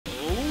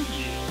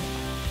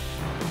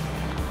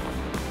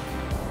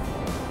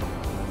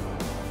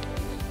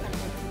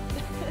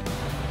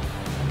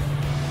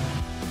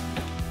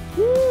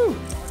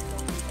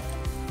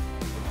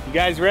You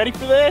guys ready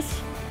for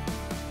this?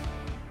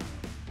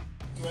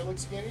 Do I look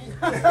skinny?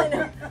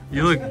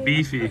 You look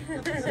beefy.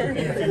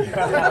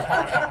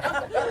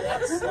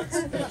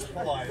 That's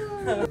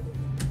polite.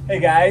 Hey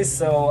guys,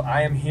 so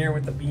I am here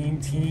with the Bean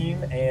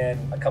team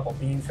and a couple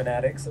Bean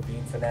fanatics, a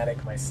Bean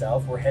fanatic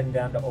myself. We're heading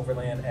down to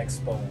Overland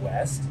Expo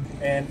West.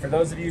 And for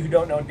those of you who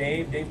don't know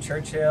Dave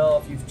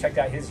Churchill, if you've checked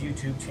out his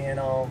YouTube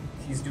channel,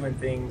 he's doing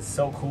things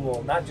so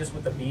cool, not just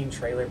with the Bean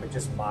trailer, but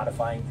just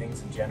modifying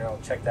things in general.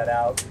 Check that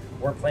out.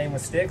 We're playing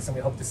with sticks and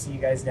we hope to see you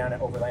guys down at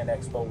Overland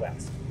Expo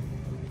West.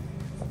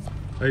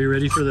 Are you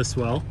ready for the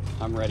swell?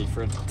 I'm ready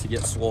for it to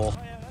get swole.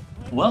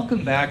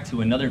 Welcome back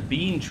to another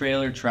Bean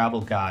Trailer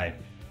Travel Guide.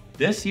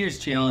 This year's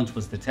challenge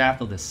was to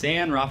tackle the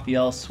San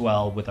Rafael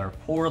Swell with our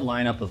poor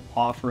lineup of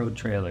off-road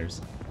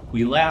trailers.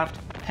 We laughed,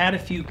 had a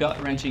few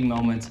gut-wrenching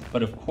moments,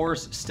 but of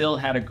course still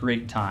had a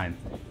great time.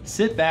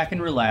 Sit back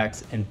and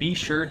relax, and be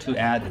sure to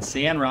add the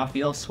San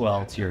Rafael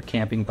Swell to your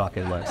camping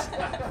bucket list.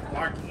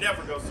 Mark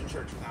never goes to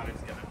church without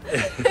his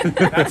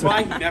gun. That's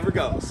why he never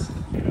goes.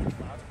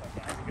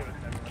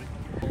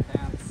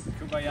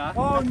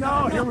 Oh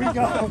no, here we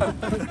go.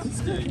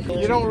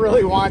 You don't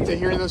really want to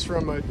hear this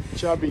from a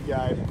chubby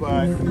guy,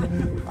 but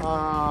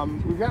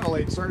we've gotten a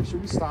late start.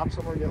 Should we stop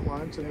somewhere and get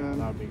lunch and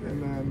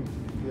then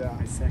yeah.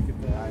 I second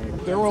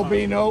that. There will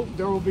be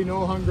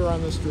no hunger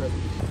on this trip.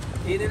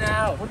 In and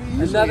out. What do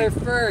you Another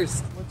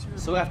first.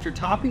 So after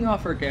topping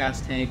off our gas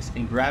tanks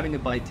and grabbing a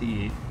bite to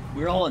eat,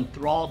 we're all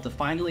enthralled to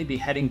finally be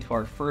heading to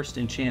our first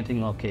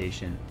enchanting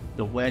location,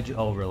 the Wedge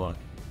Overlook.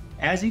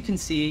 As you can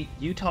see,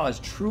 Utah is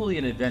truly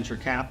an adventure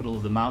capital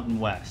of the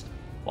Mountain West.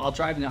 While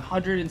driving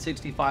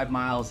 165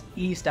 miles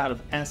east out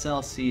of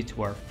SLC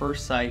to our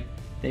first site,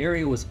 the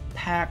area was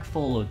packed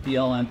full of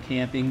BLM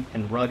camping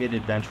and rugged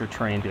adventure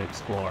terrain to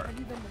explore.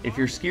 If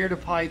you're scared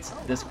of heights,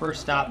 this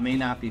first stop may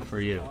not be for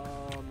you.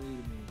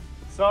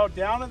 So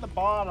down at the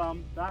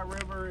bottom, that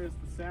river is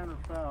the San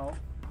Rafael.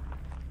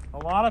 A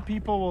lot of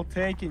people will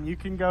take, and you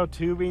can go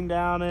tubing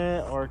down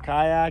it or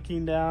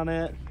kayaking down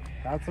it.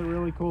 That's a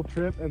really cool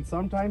trip, and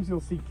sometimes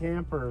you'll see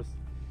campers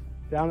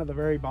down at the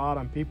very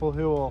bottom. People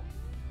who will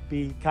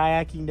be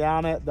kayaking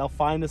down it, they'll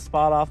find a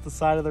spot off the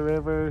side of the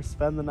river,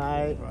 spend the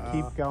night,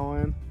 keep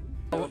going.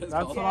 That's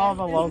what all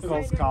the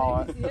locals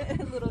call it.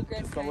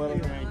 It's the Little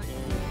Grand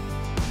Canyon.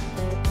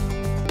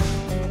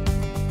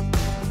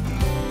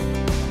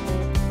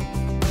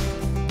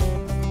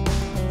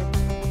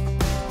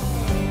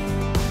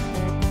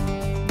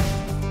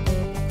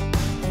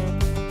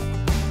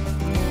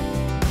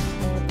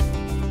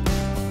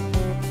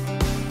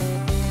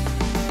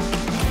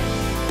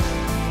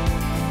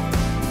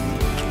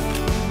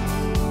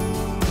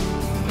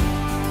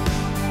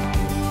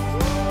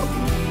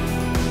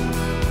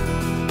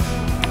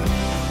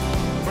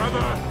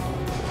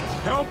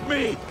 Help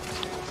me!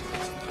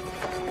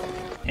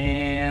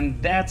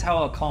 And that's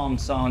how a calm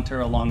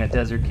saunter along a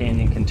desert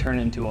canyon can turn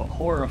into a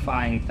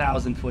horrifying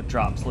 1,000-foot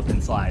drop, slip,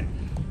 and slide.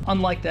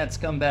 Unlike that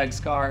scumbag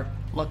Scar,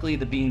 luckily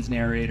the Beans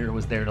narrator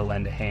was there to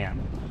lend a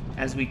hand.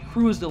 As we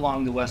cruised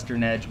along the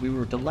western edge, we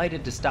were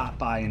delighted to stop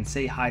by and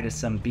say hi to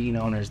some Bean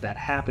owners that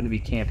happened to be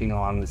camping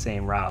along the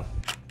same route.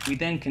 We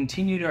then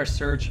continued our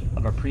search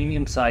of a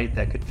premium site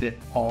that could fit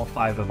all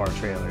 5 of our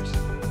trailers.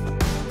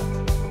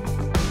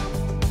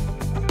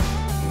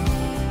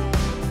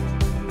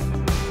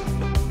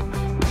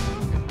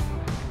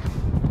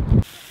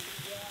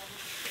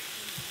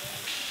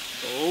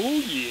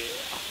 Oh yeah.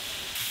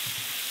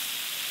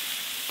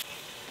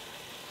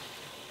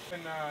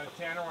 And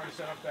Tanner, want to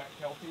set up that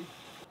Kelty?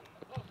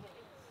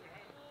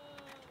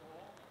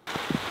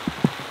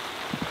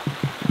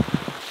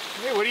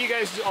 Hey, what are you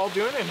guys all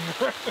doing in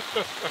here?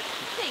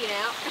 Hanging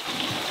out.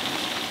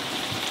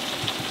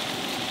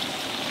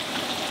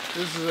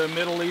 This is a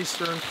Middle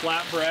Eastern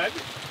flatbread.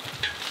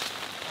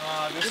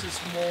 This is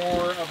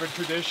more of a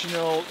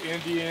traditional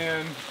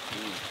Indian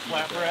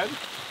flatbread.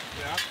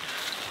 Yeah.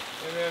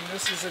 And then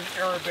this is an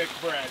Arabic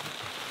bread.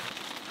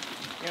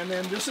 And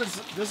then this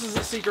is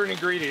a secret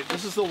ingredient.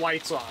 This is the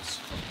white sauce.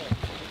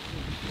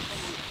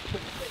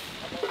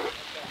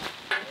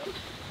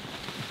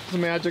 This is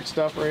magic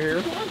stuff right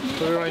here.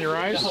 Put it on your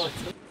eyes.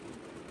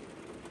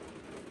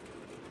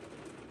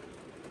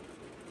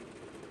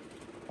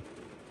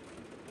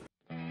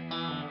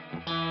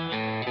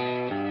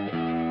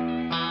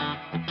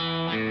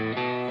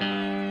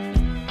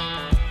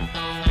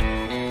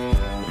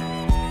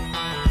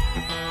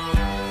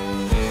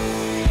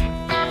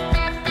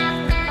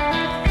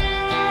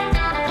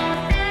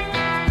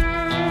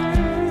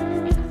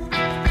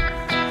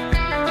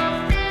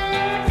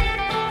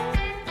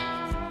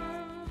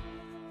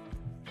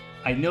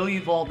 I know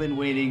you've all been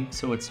waiting,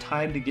 so it's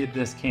time to give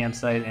this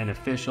campsite an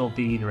official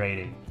Bean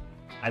rating.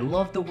 I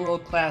love the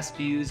world-class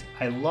views,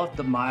 I loved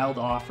the mild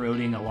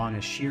off-roading along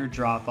a sheer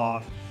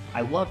drop-off,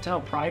 I loved how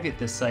private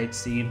this site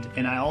seemed,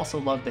 and I also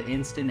loved the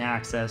instant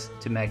access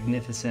to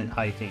magnificent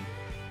hiking.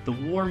 The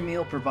warm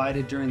meal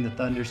provided during the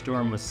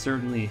thunderstorm was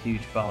certainly a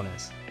huge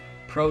bonus.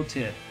 Pro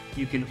tip,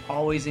 you can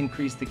always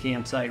increase the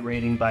campsite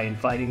rating by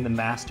inviting the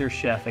master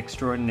chef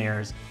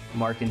extraordinaires,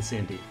 Mark and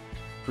Cindy.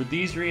 For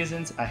these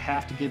reasons, I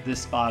have to give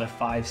this spot a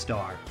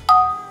 5-star.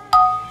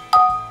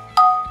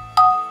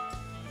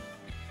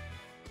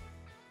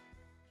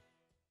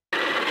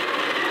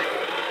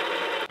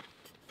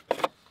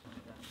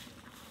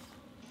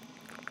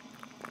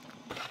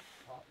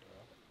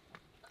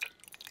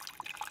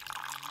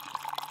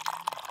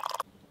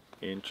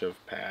 Inch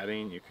of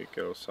padding, you could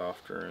go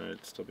softer and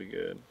it'd still be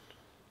good.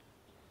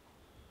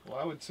 Well,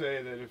 I would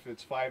say that if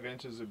it's 5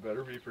 inches, it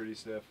better be pretty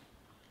stiff.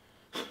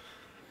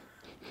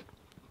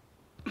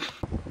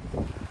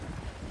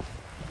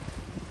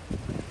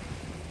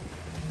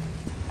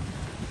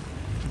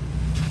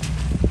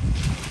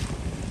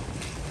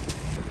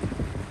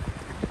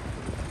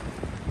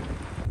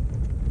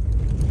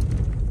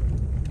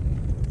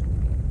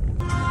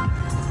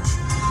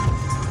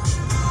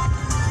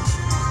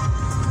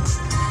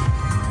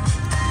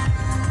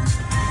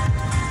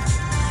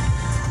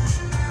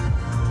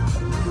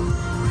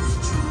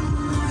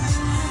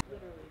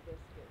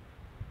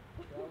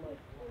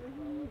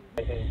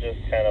 This is just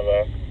kind of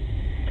a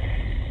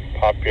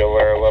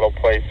popular little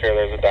place here.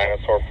 There's a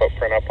dinosaur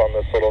footprint up on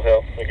this little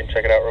hill. We can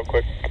check it out real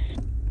quick.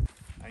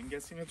 I'm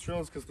guessing it's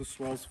real because the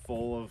swell's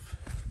full of,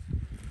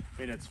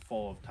 I mean, it's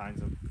full of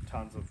tons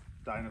of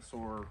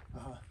dinosaur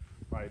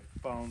like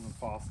bones and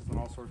fossils and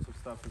all sorts of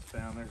stuff is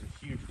found. There's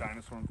a huge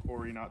dinosaur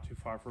quarry not too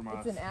far from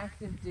us. It's an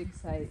active dig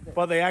site.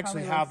 But they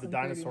actually have the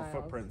dinosaur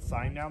footprint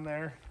sign down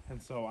there,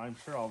 and so I'm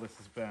sure all this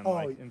has been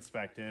like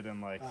inspected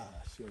and like.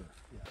 Sure.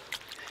 Yeah.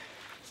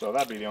 So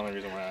that'd be the only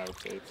reason why I would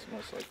say it's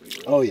most likely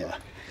real. Oh yeah.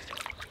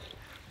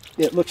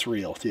 It looks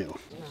real too.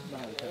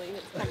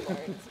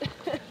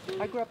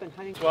 I grew up in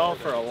Huntington. Well,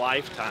 for a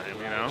lifetime,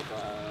 you know.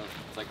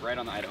 It's like right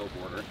on the Idaho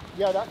border.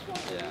 Yeah, that's one.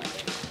 Yeah.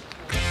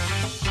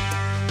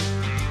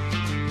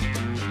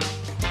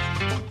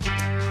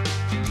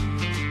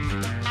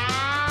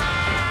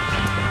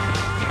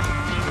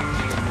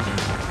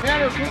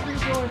 Tanner, put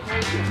these going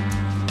crazy.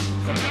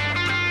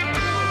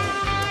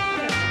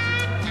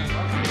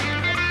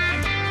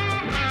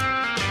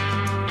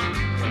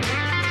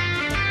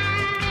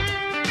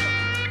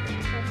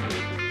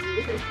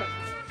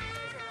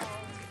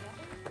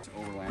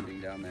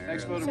 Overlanding down there.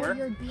 Expo to So where?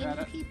 you're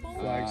being people?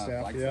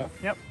 Flagstaff, yeah.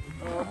 Yep.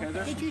 Oh, okay,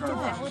 there's Did you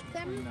develop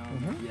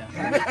them?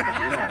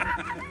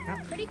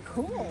 Yeah. Pretty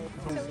cool.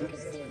 So we can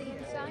see the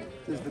inside?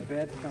 Does the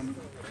bed come?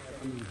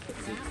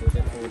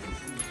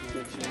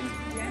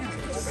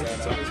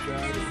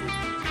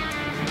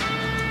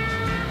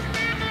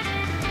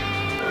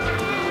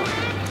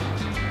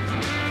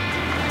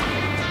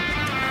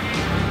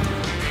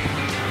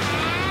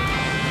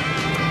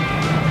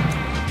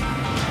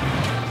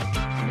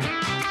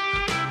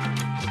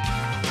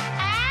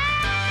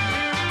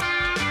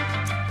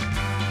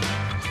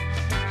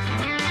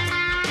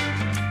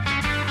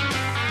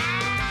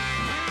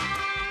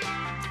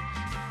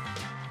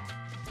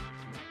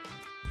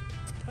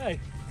 Hey,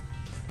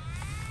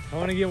 I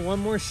want to get one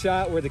more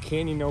shot where the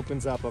canyon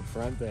opens up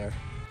front there.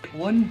 It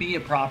wouldn't be a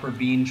proper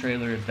bean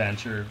trailer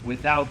adventure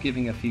without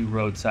giving a few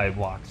roadside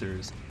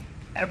walkthroughs.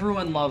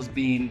 Everyone loves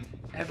bean,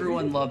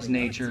 everyone loves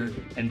nature,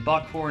 and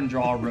Buckhorn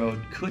Draw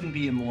Road couldn't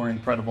be a more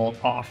incredible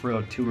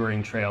off-road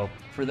touring trail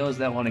for those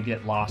that want to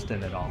get lost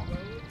in it all.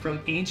 From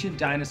ancient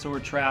dinosaur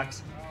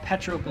tracks,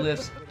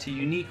 petroglyphs, to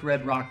unique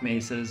red rock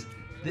mesas,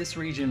 this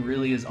region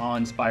really is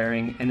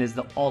awe-inspiring and is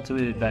the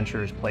ultimate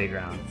adventurer's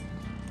playground.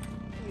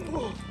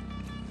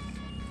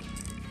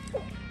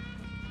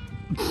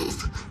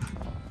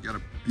 Got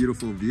a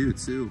beautiful view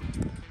too.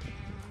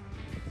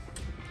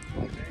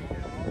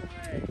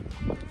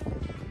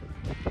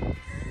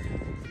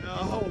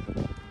 No.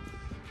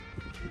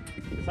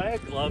 If I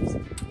had gloves.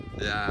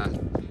 Yeah,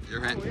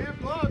 your hand. We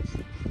have gloves.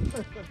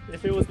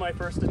 If it was my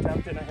first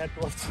attempt and I had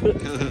gloves.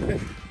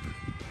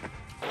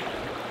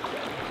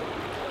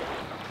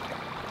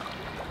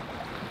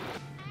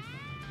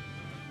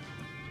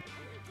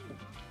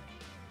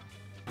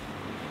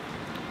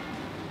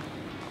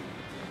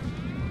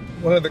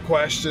 One of the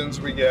questions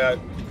we get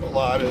a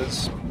lot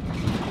is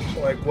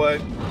like,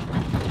 what's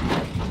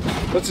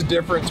the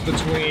difference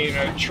between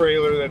a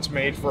trailer that's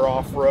made for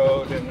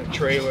off-road and a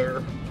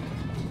trailer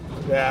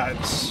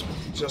that's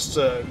just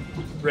a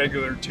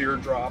regular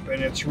teardrop?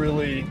 And it's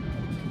really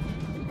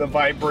the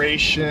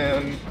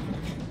vibration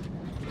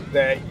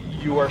that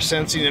you are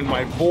sensing in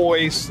my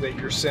voice, that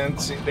you're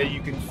sensing, that you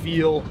can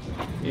feel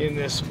in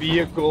this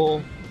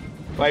vehicle.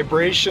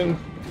 Vibration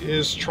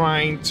is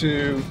trying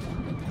to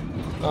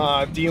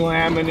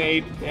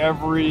delaminate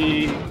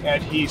every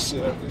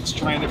adhesive. It's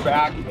trying to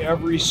back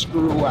every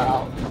screw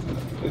out.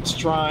 It's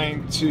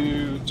trying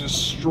to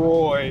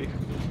destroy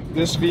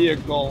this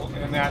vehicle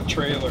and that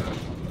trailer.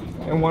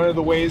 And one of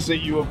the ways that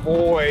you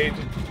avoid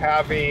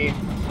having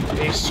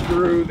a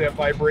screw that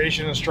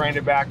vibration is trying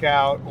to back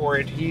out or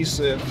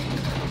adhesive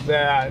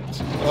that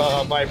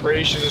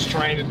vibration is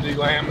trying to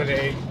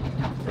delaminate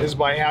is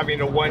by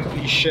having a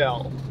one-piece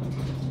shell.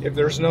 If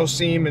there's no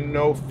seam and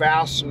no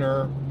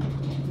fastener,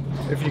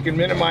 if you can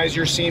minimize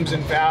your seams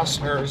and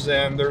fasteners,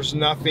 then there's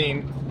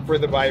nothing for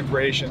the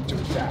vibration to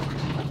attack.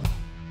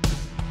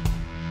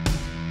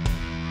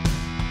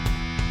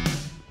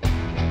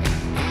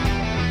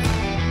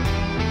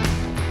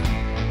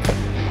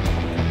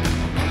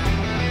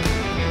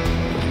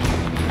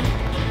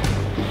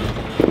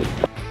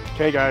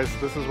 Okay guys,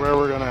 this is where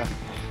we're gonna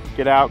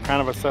get out, kind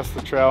of assess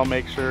the trail,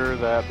 make sure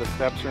that the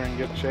steps are in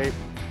good shape.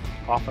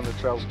 Often the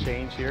trails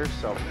change here,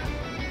 so.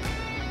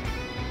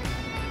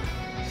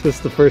 This is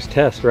the first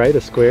test, right?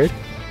 A squared?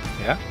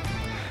 Yeah.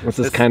 This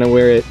is kind of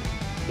where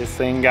this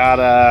thing got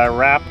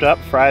wrapped up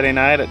Friday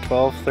night at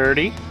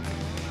 12:30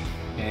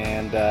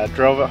 and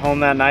drove it home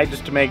that night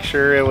just to make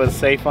sure it was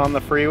safe on the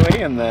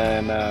freeway, and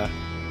then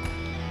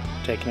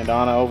taking it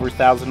on an over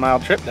 1,000-mile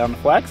trip down to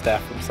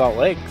Flagstaff from Salt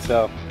Lake.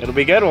 So it'll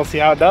be good. We'll see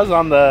how it does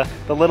on the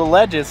little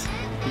ledges.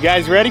 You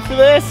guys ready for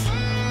this?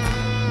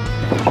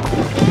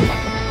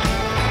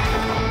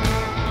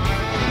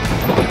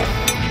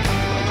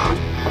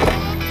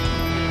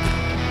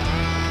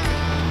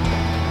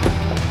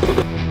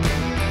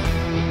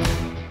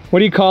 What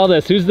do you call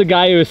this? Who's the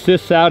guy who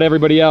assists out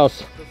everybody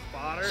else? The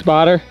spotter.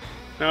 Spotter?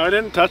 No, I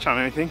didn't touch on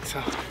anything,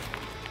 so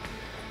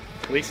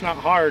at least not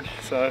hard,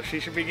 so she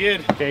should be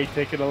good. Okay,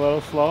 take it a little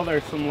slow.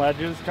 There's some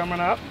ledges coming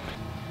up.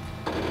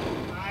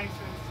 Nice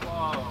and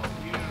slow.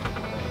 Beautiful.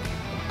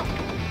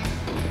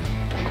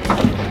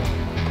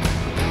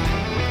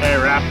 Okay,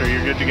 Raptor,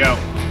 you're good to go.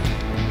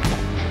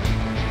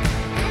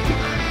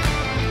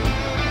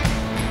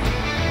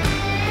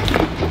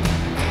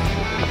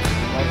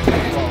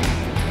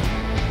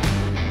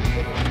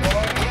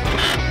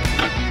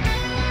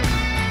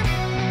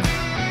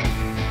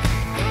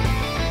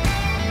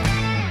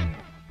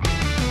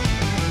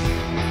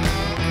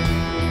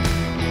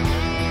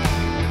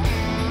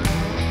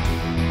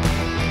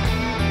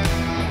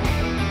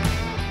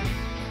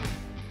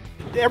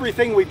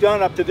 Everything we've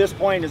done up to this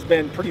point has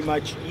been pretty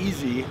much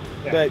easy,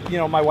 but you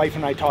know, my wife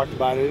and I talked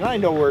about it, and I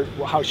know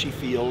how she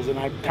feels, and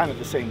I'm kind of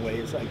the same way.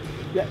 It's like,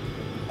 yeah,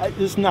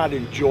 it's not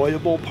an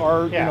enjoyable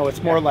part. You know,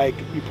 it's more like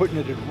you're putting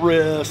it at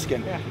risk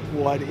and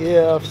what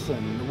ifs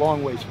and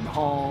long ways from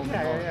home.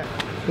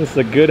 This is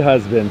a good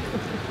husband.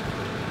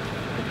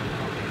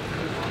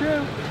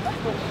 True.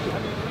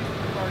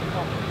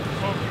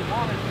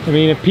 I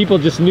mean, if people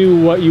just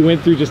knew what you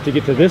went through just to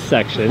get to this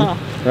section,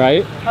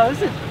 right? Oh,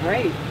 this is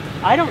great.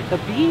 I don't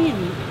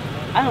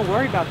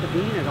worry about the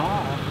bean at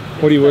all.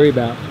 What do you worry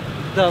about?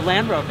 The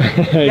Land Rover.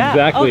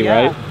 Exactly,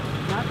 right?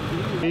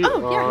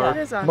 Oh, yeah, that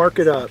is on. Mark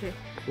it up. Okay.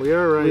 We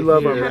are right. We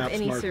love You our don't have maps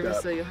any marked service,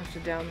 up. so you'll have to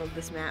download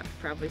this map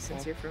probably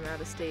since you're from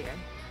out of state.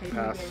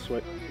 A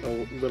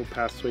little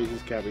past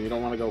Swayze's cabin. You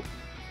don't want to go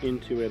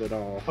into it at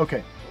all.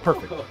 Okay,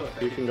 perfect.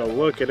 You can go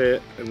look at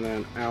it, and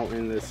then out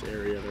in this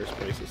area, there's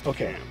places to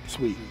Okay, camp.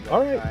 sweet.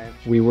 All right.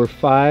 We were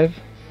 5,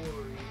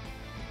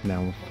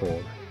 now we're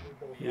 4.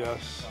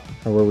 Yes.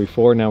 Or were we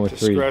 4, now we're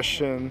 3?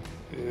 Discretion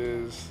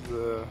is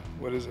the,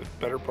 what is it,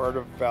 better part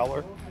of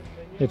valor?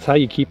 It's how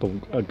you keep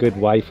a good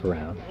wife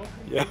around.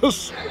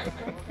 Yes.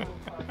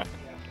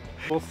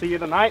 We'll see you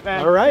tonight,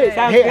 man. All right.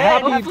 Hey,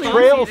 happy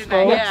trails,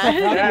 folks.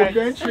 Happy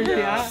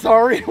adventure.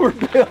 Sorry, we're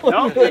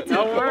bailing.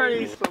 No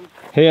worries.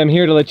 Hey, I'm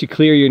here to let you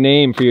clear your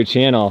name for your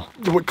channel.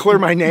 Clear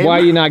my name? Why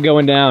are you not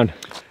going down?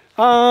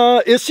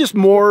 It's just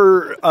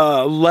more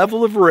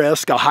level of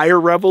risk, a higher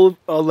level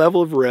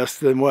of risk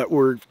than what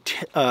we're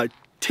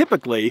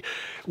typically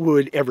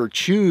would ever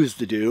choose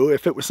to do.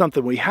 If it was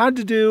something we had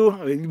to do,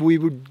 I mean, we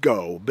would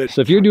go. But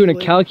so if you're doing a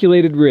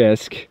calculated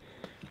risk,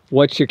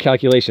 what's your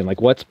calculation? Like,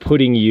 what's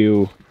putting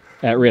you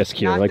at risk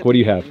here? Like, what do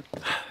you have?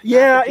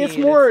 Yeah, it's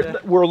more,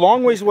 we're a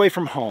long ways away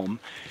from home.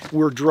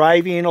 We're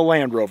driving a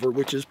Land Rover,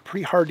 which is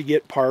pretty hard to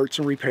get parts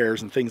and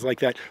repairs and things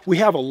like that. We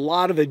have a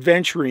lot of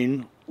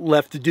adventuring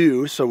left to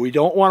do, so we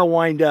don't want to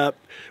wind up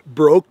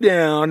broke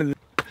down. And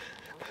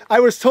I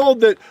was told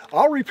that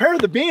I'll repair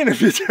the bean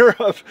if you tear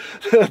up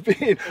the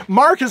bean.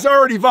 Mark has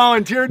already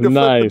volunteered to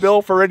foot the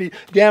bill for any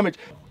damage.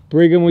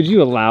 Brigham, would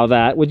you allow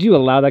that? Would you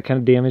allow that kind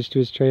of damage to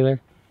his trailer?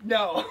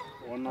 No.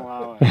 Wouldn't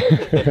allow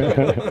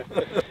it.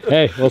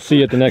 Hey, we'll see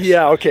you at the next.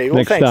 Yeah, okay. Well,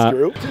 next thanks, stop.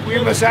 Drew.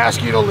 We must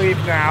ask you to leave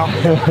now.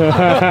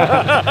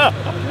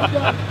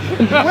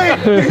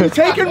 Wait, are you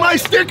taking my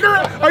sticker?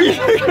 Are you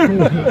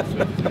taking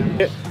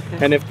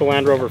And if the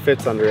Land Rover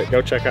fits under it,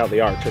 go check out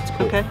the arch. It's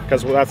cool.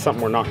 Because that's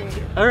something we're not going to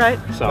do. All right.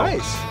 So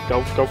nice.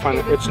 Go find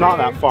it. It's not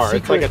that far.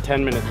 It's like a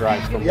 10-minute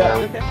drive from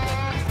there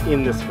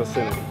in this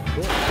vicinity.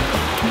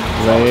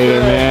 Later,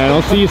 man.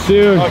 I'll see you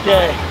soon.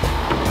 Okay.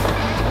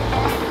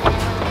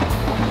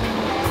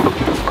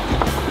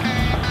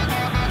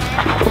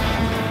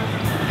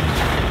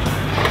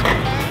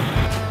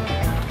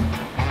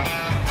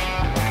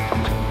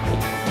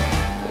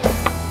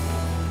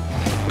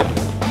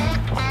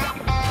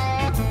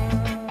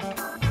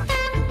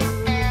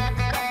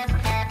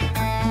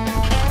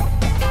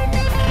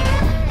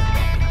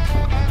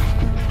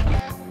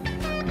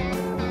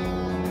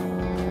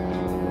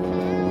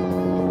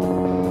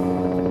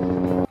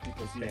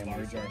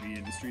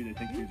 They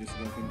think you're just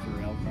looking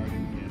for elk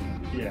harding.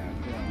 Yeah.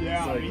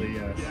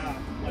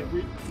 Like we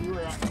were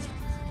going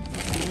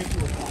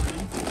through a party,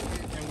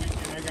 and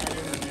I got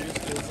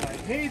introduced as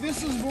like, hey,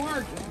 this is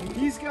Mark.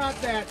 He's got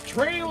that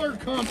trailer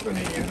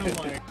company, and I'm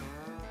like.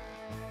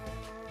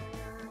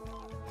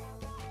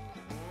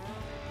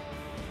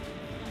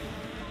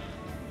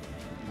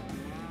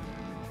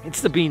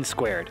 It's the bean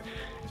squared.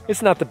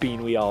 It's not the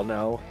bean we all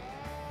know.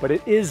 but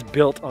it is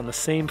built on the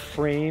same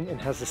frame and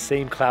has the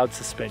same cloud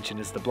suspension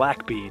as the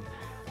Black Bean.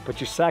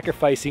 But you're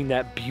sacrificing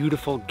that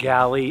beautiful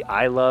galley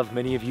I love,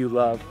 many of you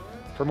love,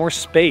 for more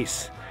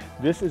space.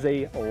 This is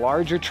a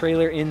larger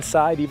trailer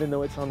inside, even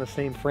though it's on the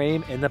same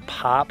frame, and the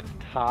pop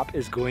top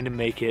is going to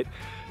make it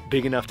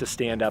big enough to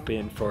stand up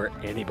in for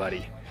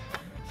anybody.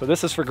 So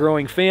this is for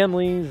growing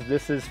families.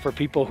 This is for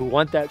people who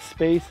want that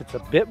space. It's a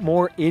bit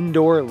more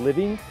indoor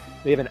living.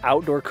 They have an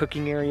outdoor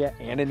cooking area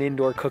and an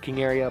indoor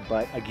cooking area,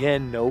 but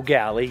again, no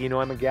galley. You know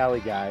I'm a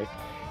galley guy.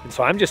 And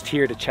so I'm just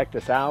here to check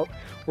this out.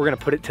 We're gonna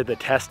put it to the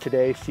test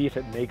today, see if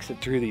it makes it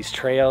through these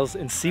trails,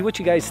 and see what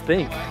you guys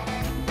think.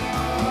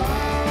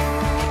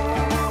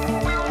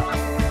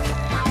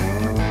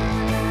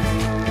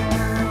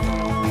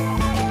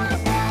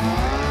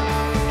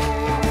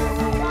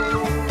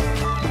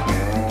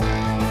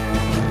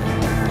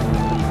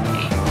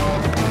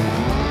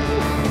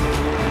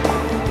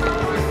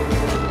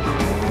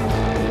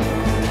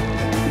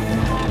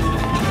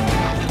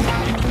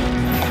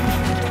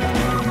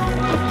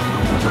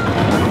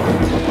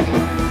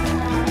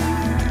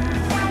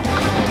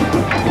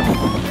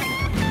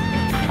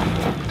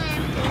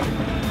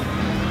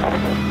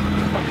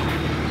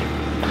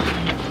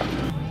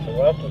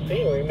 We'll have to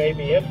see. We may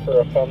be in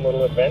for a fun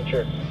little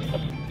adventure.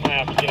 Might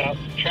have to get out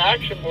some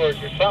traction boards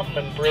or something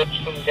and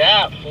bridge some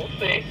gaps. We'll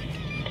see.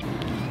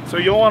 So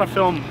you'll want to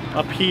film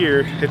up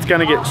here. It's going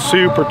to get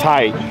super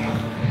tight.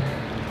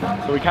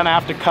 So we kind of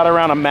have to cut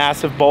around a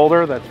massive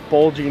boulder that's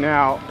bulging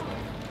out.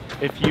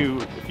 If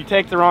you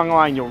take the wrong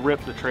line, you'll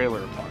rip the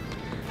trailer apart.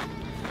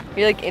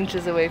 You're like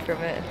inches away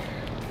from it.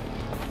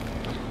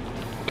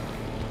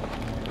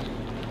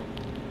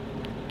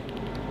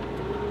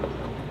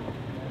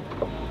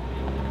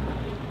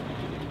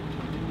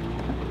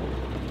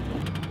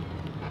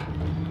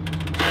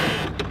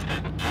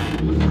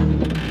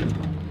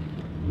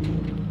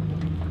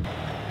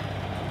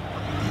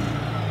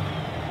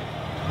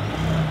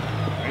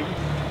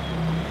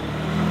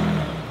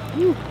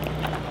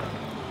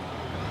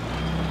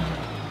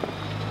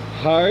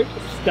 Heart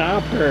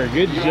stopper.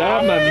 Good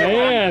job, my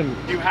man.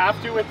 You have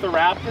to with the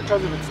Raptor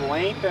because of its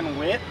length and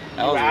width.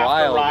 That you was have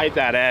wild. to ride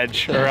that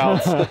edge or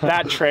else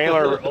that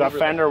trailer, the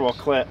fender will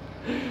clip.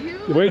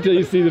 Wait till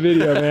you see the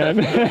video, man.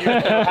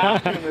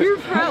 Your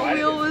front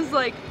wheel was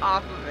like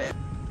off of it.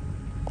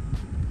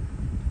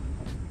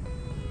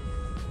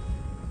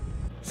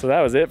 So that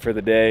was it for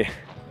the day.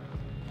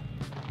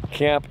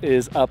 Camp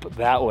is up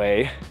that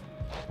way.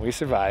 We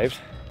survived.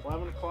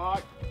 11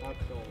 o'clock, that's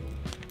golden.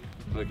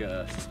 Look at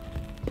us.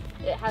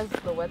 It has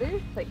the weather,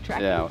 like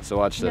tracking. Yeah, so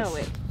watch this. No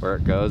way. Where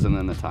it goes and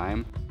then the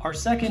time. Our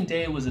second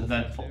day was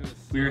eventful.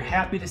 We were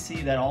happy to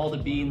see that all the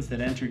beans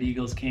that entered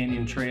Eagles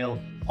Canyon Trail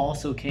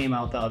also came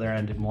out the other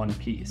end in one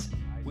piece.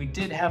 We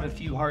did have a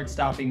few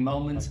hard-stopping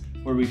moments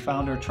where we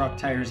found our truck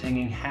tires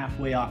hanging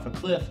halfway off a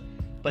cliff,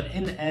 but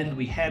in the end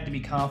we had to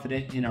be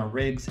confident in our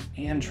rigs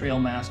and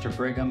Trailmaster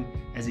Brigham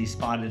as he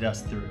spotted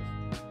us through.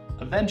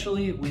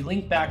 Eventually, we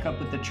linked back up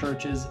with the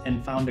churches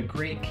and found a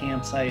great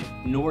campsite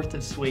north of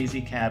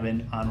Swayze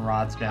Cabin on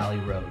Rods Valley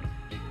Road.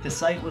 The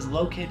site was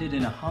located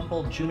in a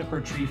humble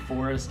juniper tree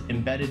forest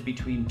embedded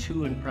between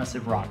two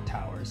impressive rock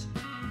towers.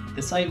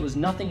 The site was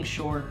nothing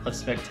short of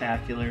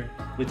spectacular,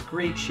 with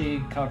great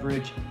shade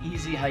coverage,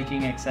 easy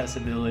hiking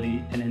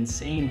accessibility, and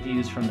insane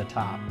views from the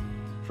top.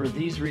 For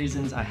these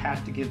reasons, I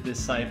have to give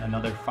this site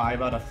another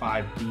 5 out of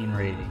 5 bean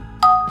rating.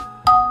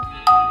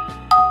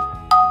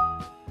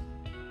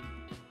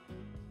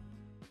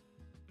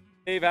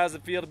 Dave, how's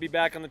it feel to be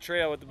back on the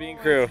trail with the bean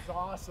crew? This is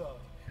awesome.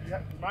 You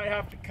might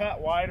have to cut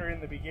wider in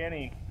the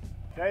beginning.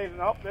 Dave,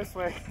 nope, this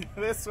way,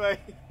 this way.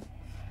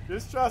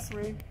 Just trust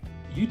me.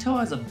 Utah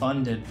is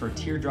abundant for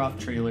teardrop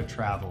trailer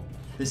travel.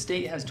 The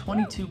state has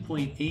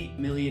 22.8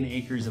 million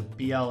acres of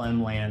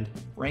BLM land,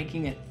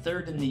 ranking it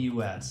 3rd in the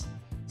US.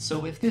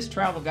 So if this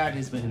travel guide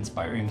has been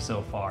inspiring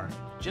so far,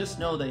 just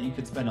know that you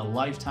could spend a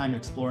lifetime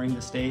exploring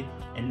the state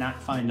and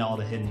not find all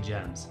the hidden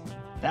gems.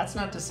 That's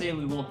not to say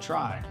we won't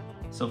try.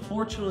 So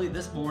fortunately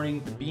this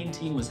morning, the Bean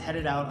team was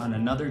headed out on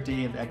another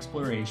day of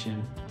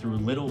exploration through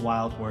Little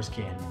Wild Horse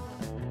Canyon.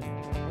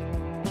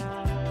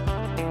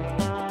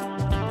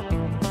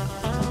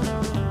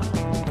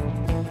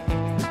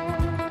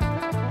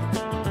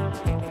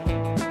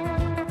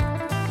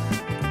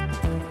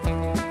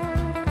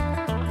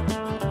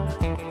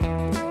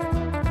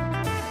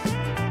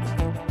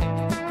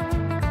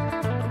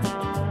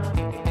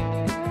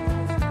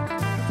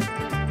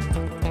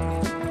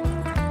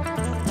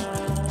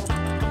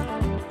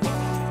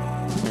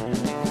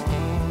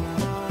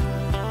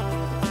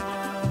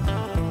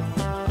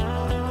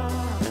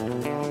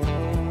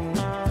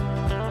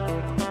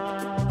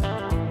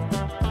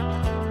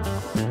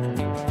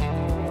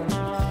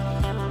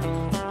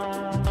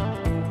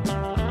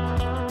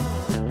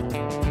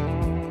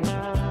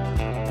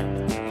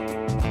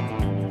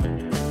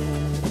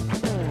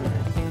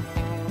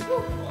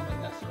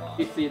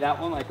 You see that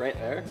one like right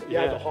there?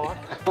 Yeah, the hawk.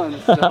 That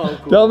one's so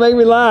cool. Don't make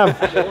me laugh.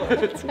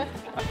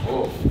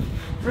 Oh.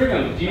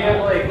 Brigham, do you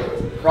have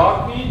like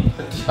rock meat?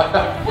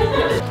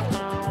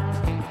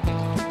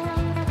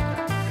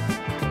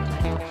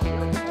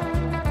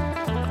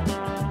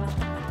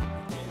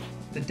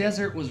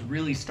 desert was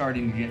really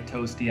starting to get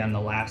toasty on the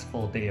last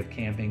full day of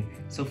camping,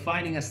 so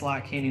finding a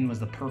slot canyon was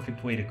the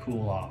perfect way to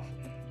cool off.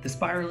 The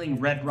spiraling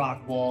red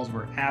rock walls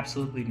were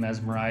absolutely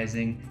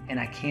mesmerizing, and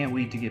I can't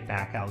wait to get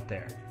back out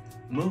there.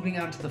 Moving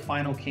on to the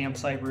final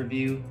campsite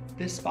review,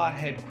 this spot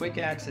had quick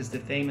access to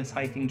famous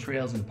hiking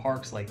trails and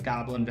parks like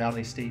Goblin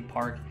Valley State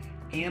Park,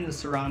 and the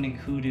surrounding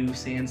hoodoo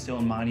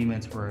sandstone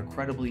monuments were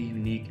incredibly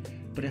unique,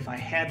 but if I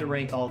had to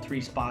rank all 3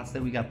 spots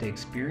that we got to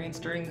experience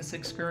during this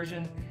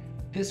excursion,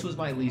 this was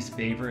my least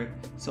favorite,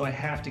 so I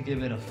have to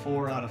give it a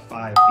 4 out of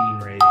 5 bean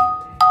rating.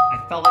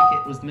 I felt like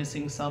it was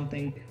missing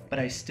something, but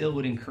I still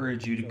would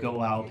encourage you to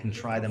go out and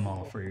try them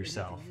all for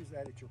yourself.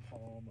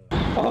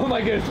 Oh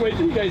my goodness, wait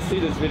till you guys see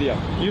this video.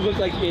 You look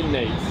like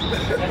inmates.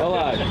 Hold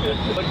on.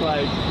 You look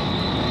like,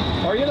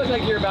 or you look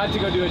like you're about to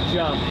go do a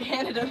jump.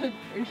 Canada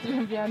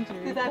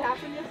adventure. Did that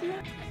happen this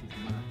year?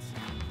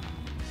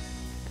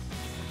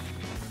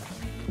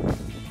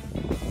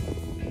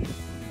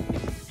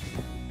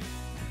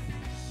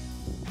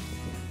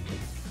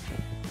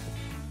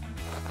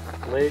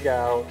 Leg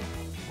out,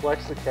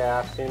 flex the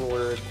calf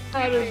inward.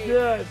 That is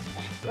good.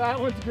 That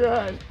one's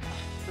good.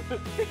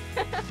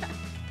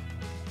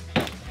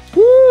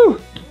 Woo!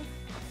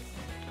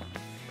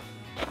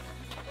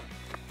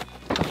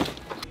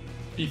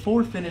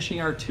 Before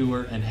finishing our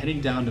tour and heading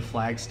down to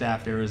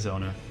Flagstaff,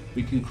 Arizona,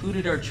 we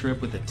concluded our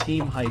trip with a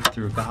team hike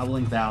through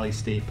Goblin Valley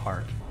State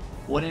Park.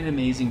 What an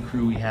amazing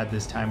crew we had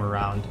this time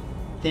around.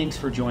 Thanks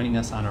for joining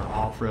us on our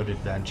off-road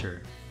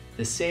adventure.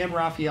 The San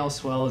Rafael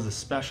Swell is a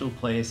special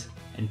place,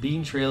 and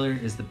Bean Trailer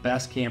is the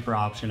best camper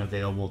option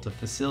available to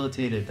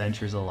facilitate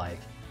adventures alike.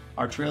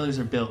 Our trailers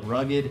are built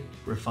rugged,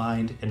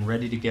 refined, and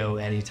ready to go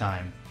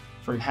anytime.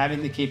 From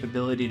having the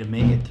capability to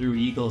make it through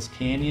Eagles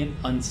Canyon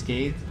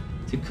unscathed,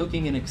 to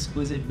cooking an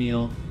exquisite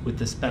meal with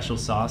the special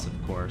sauce,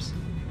 of course,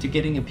 to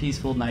getting a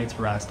peaceful night's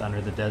rest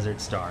under the desert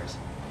stars.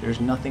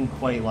 There's nothing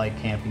quite like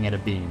camping at a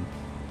Bean.